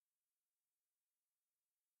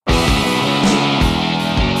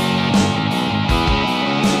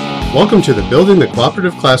Welcome to the Building the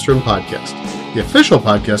Cooperative Classroom podcast, the official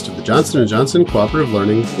podcast of the Johnson & Johnson Cooperative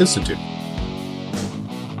Learning Institute.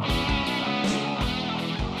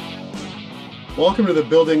 Welcome to the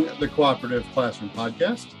Building the Cooperative Classroom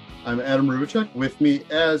podcast. I'm Adam Rubicek. With me,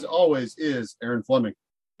 as always, is Aaron Fleming.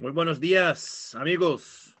 Muy buenos días,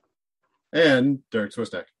 amigos. And Derek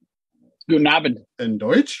Swistek. Guten Abend. In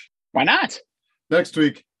Deutsch? Why not? Next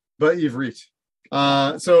week, Ivrit.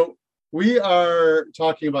 So we are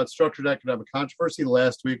talking about structured academic controversy.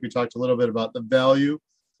 Last week, we talked a little bit about the value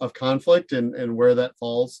of conflict and where that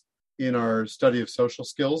falls in our study of social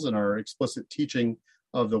skills and our explicit teaching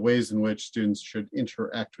of the ways in which students should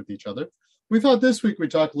interact with each other. We thought this week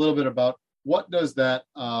we'd talk a little bit about what does that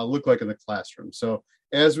look like in the classroom. So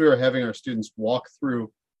as we are having our students walk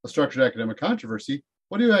through a structured academic controversy,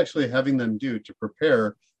 what are you actually having them do to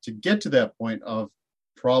prepare to get to that point of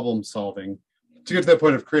problem solving, to get to that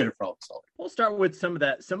point of creative problem solving? We'll start with some of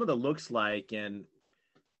the looks like. And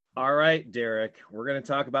all right, Derek, we're going to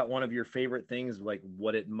talk about one of your favorite things, like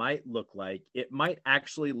what it might look like. It might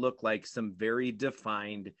actually look like some very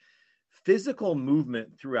defined physical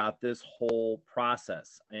movement throughout this whole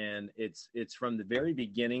process. And it's from the very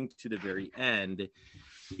beginning to the very end.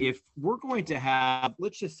 If we're going to have,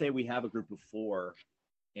 let's just say we have a group of 4,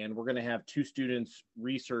 and we're going to have 2 students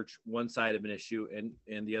research one side of an issue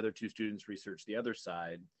and the other 2 students research the other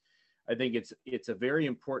side. I think it's a very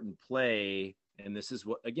important play. And this is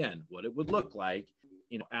what it would look like,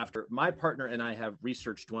 after my partner and I have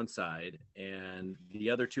researched one side and the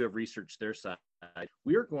other 2 have researched their side,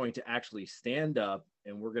 we are going to actually stand up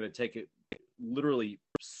and we're going to take it, literally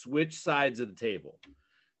switch sides of the table.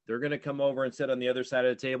 They're going to come over and sit on the other side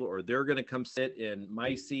of the table, or they're going to come sit in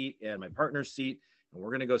my seat and my partner's seat, and we're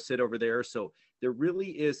going to go sit over there. So there really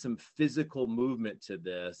is some physical movement to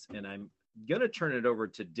this. And I'm going to turn it over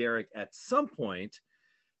to Derek at some point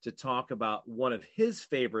to talk about one of his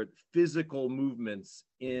favorite physical movements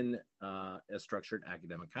in a structured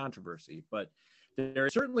academic controversy. But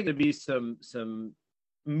there's certainly going to be some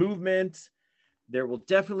movement. There will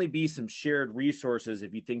definitely be some shared resources.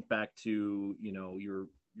 If you think back to, your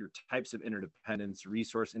types of interdependence,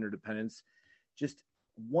 resource interdependence, just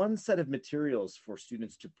one set of materials for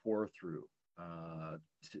students to pour through,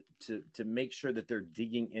 to make sure that they're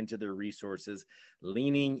digging into their resources,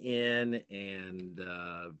 leaning in and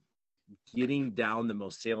getting down the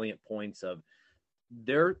most salient points of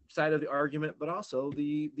their side of the argument, but also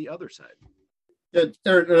the other side. Yeah,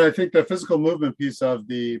 Aaron, and I think the physical movement piece of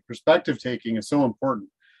the perspective taking is so important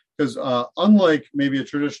because unlike maybe a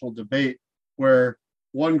traditional debate where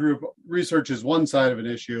one group researches one side of an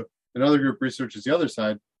issue, another group researches the other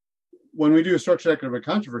side, when we do a structured academic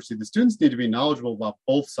controversy, the students need to be knowledgeable about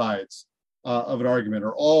both sides of an argument,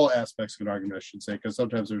 or all aspects of an argument, I should say, because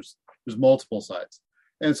sometimes there's multiple sides.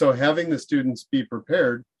 And so having the students be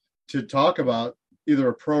prepared to talk about either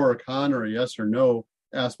a pro or a con or a yes or no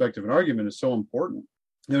aspect of an argument is so important.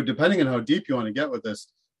 Depending on how deep you want to get with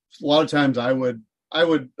this, a lot of times I would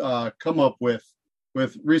come up with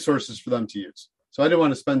resources for them to use. So I didn't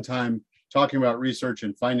want to spend time talking about research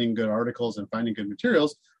and finding good articles and finding good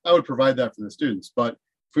materials. I would provide that for the students. But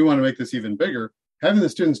if we want to make this even bigger, having the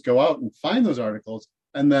students go out and find those articles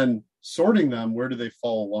and then sorting them, where do they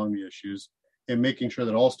fall along the issues, and making sure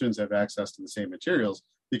that all students have access to the same materials,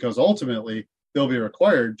 because ultimately they'll be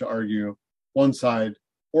required to argue one side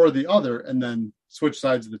or the other and then switch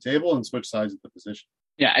sides of the table and switch sides of the position.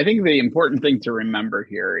 Yeah, I think the important thing to remember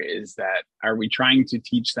here is that, are we trying to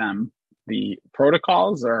teach them the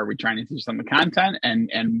protocols, or are we trying to teach them the content,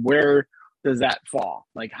 and where does that fall?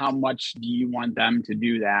 Like, how much do you want them to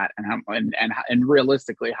do that, and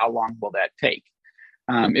realistically, how long will that take?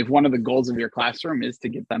 If one of the goals of your classroom is to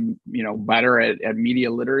get them, better at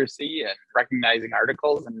media literacy and recognizing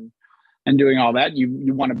articles and doing all that,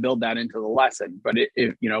 you want to build that into the lesson. But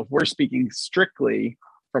if we're speaking strictly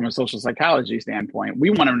from a social psychology standpoint,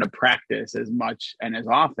 we want them to practice as much and as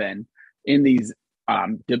often in these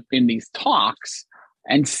talks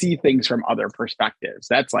and see things from other perspectives.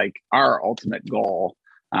 That's like our ultimate goal,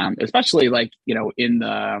 especially in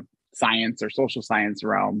the science or social science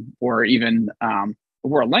realm, or even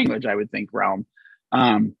world language, I would think, realm.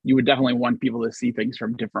 You would definitely want people to see things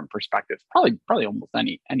from different perspectives, probably almost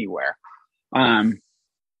anywhere. I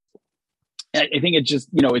think it's just,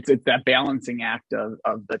 it's that balancing act of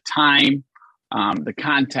the time, the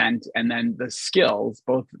content, and then the skills,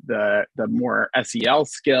 both the more SEL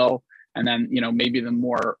skill, and then, maybe the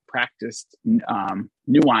more practiced,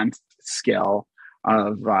 nuanced skill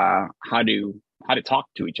of how to talk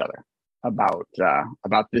to each other about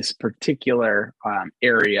this particular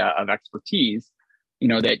area of expertise,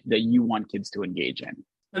 that you want kids to engage in.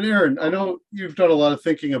 And Aaron, I know you've done a lot of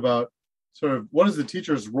thinking about sort of what is the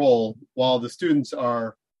teacher's role while the students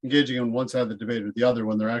are engaging on one side of the debate or the other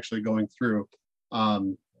when they're actually going through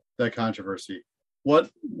that controversy. What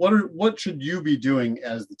should you be doing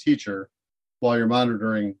as the teacher while you're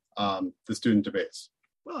monitoring the student debates?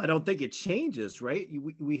 Well, I don't think it changes, right?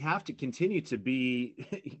 We have to continue to be,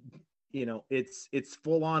 it's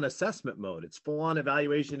full on assessment mode. It's full on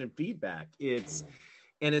evaluation and feedback.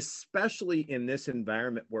 And especially in this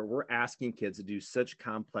environment where we're asking kids to do such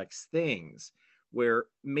complex things, where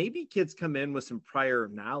maybe kids come in with some prior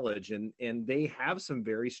knowledge and they have some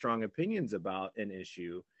very strong opinions about an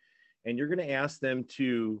issue. And you're going to ask them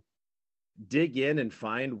to dig in and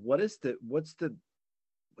find what's the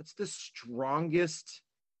strongest,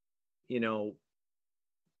 the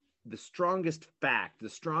strongest fact, the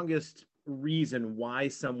strongest reason why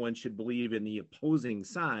someone should believe in the opposing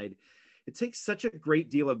side. It takes such a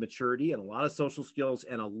great deal of maturity and a lot of social skills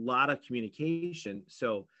and a lot of communication.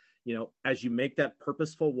 So, as you make that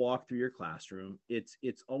purposeful walk through your classroom, it's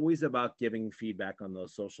always about giving feedback on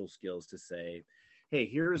those social skills to say, hey,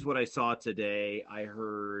 here's what I saw today. I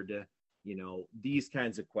heard, these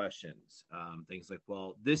kinds of questions, things like,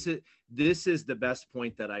 well, this is the best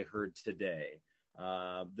point that I heard today.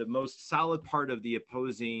 The most solid part of the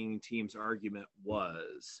opposing team's argument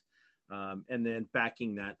was, and then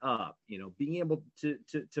backing that up, being able to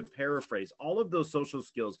paraphrase all of those social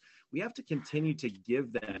skills. We have to continue to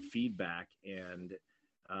give that feedback. And,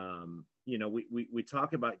 we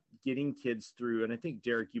talk about getting kids through, and I think,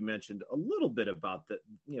 Derek, you mentioned a little bit about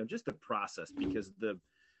just the process, because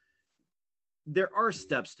there are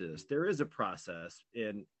steps to this. There is a process,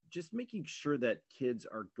 and just making sure that kids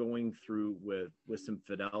are going through with some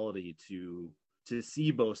fidelity to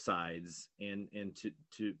see both sides and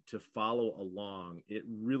to follow along. It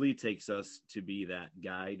really takes us to be that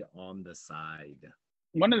guide on the side.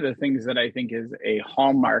 One of the things that I think is a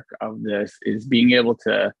hallmark of this is being able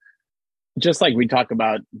to, just like we talk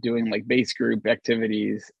about doing like base group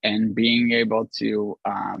activities and being able to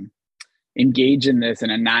engage in this in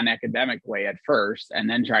a non-academic way at first, and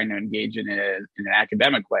then trying to engage in it in an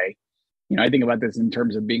academic way. I think about this in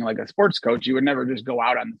terms of being like a sports coach. You would never just go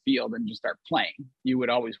out on the field and just start playing. You would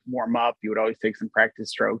always warm up. You would always take some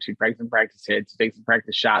practice strokes. You'd practice some practice hits, take some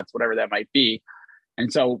practice shots, whatever that might be.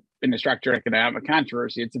 And so in the structured academic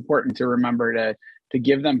controversy, it's important to remember to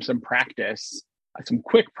give them some practice, some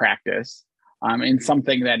quick practice in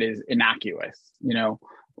something that is innocuous.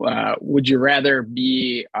 Would you rather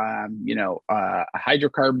be, a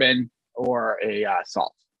hydrocarbon or a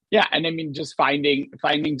salt? Yeah. And I mean, just finding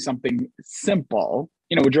something simple,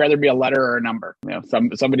 would you rather be a letter or a number?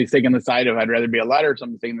 Somebody's taking the side of I'd rather be a letter.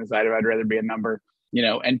 Somebody's taking the side of I'd rather be a number,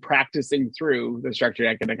 and practicing through the structured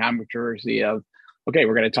academic controversy of, okay,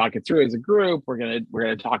 we're going to talk it through as a group. We're going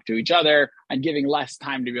to talk to each other, and giving less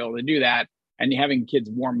time to be able to do that. And having kids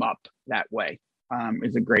warm up that way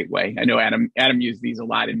is a great way. I know Adam used these a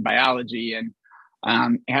lot in biology, and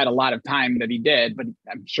had a lot of time that he did, but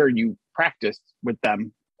I'm sure you practiced with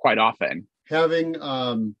them quite often. Having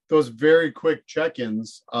those very quick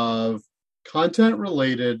check-ins of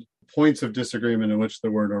content-related points of disagreement in which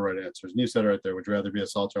there were no right answers. And you said it right there, would you rather be a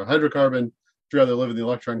salt or a hydrocarbon? Would you rather live in the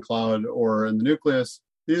electron cloud or in the nucleus?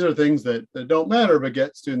 These are things that don't matter, but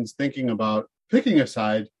get students thinking about picking a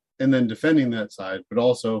side and then defending that side, but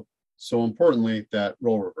also, so importantly, that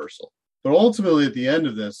role reversal. But ultimately, at the end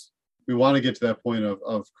of this, we want to get to that point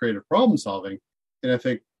of creative problem solving. And I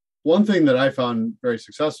think one thing that I found very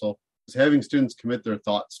successful is having students commit their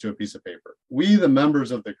thoughts to a piece of paper. We, the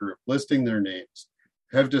members of the group, listing their names,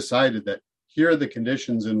 have decided that here are the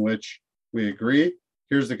conditions in which we agree.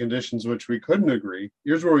 Here's the conditions which we couldn't agree.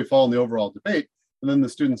 Here's where we fall in the overall debate. And then the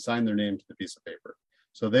students sign their name to the piece of paper.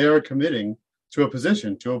 So they are committing to a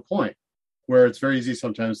position, to a point where it's very easy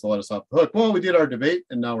sometimes to let us off the hook. Well, we did our debate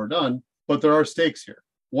and now we're done, but there are stakes here.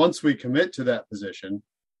 Once we commit to that position,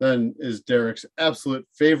 then is Derek's absolute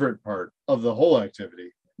favorite part of the whole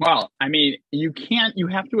activity. Well, I mean, you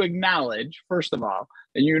have to acknowledge, first of all,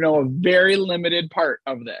 that a very limited part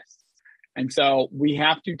of this. And so we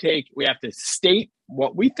have to state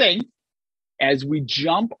what we think as we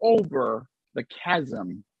jump over the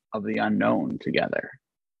chasm of the unknown together.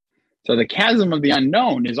 So the chasm of the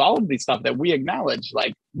unknown is all of the stuff that we acknowledge.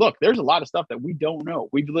 Like, look, there's a lot of stuff that we don't know.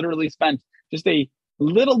 We've literally spent just a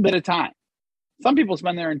little bit of time. Some people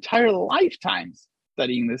spend their entire lifetimes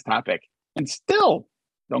studying this topic and still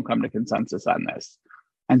don't come to consensus on this.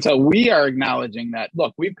 And so we are acknowledging that,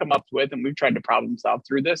 look, we've come up with and we've tried to problem solve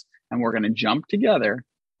through this, and we're going to jump together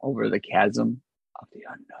over the chasm of the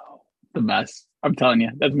unknown. The mess. I'm telling you,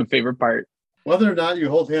 that's my favorite part. Whether or not you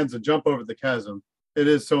hold hands and jump over the chasm, it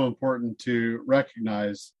is so important to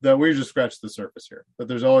recognize that we just scratched the surface here, that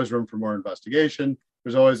there's always room for more investigation.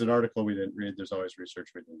 There's always an article we didn't read. There's always research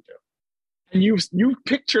we didn't do. And you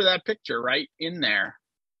picture that picture right in there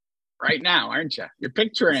right now, aren't you? You're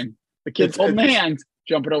picturing the kids holding hands,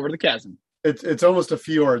 jumping over the chasm. It's almost a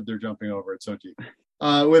fjord they're jumping over. It's so deep.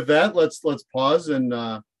 With that, let's pause. And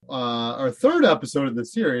our third episode of the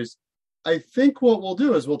series, I think what we'll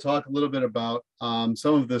do is we'll talk a little bit about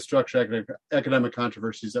some of the structured academic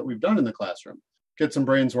controversies that we've done in the classroom. Get some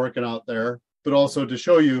brains working out there, but also to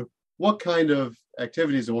show you what kind of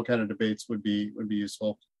activities and what kind of debates would be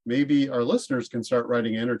useful. Maybe our listeners can start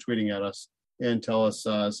writing in or tweeting at us and tell us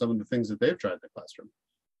some of the things that they've tried in the classroom.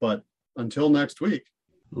 But until next week,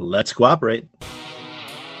 let's cooperate.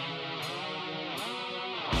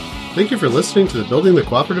 Thank you for listening to the Building the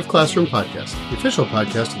Cooperative Classroom podcast, the official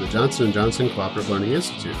podcast of the Johnson & Johnson Cooperative Learning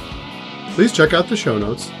Institute. Please check out the show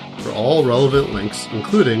notes for all relevant links,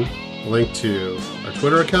 including a link to our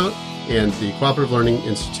Twitter account and the Cooperative Learning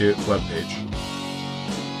Institute webpage.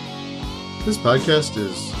 This podcast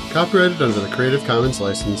is copyrighted under the Creative Commons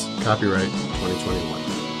license, copyright 2021.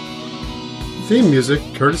 Theme music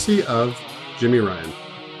courtesy of Jimmy Ryan.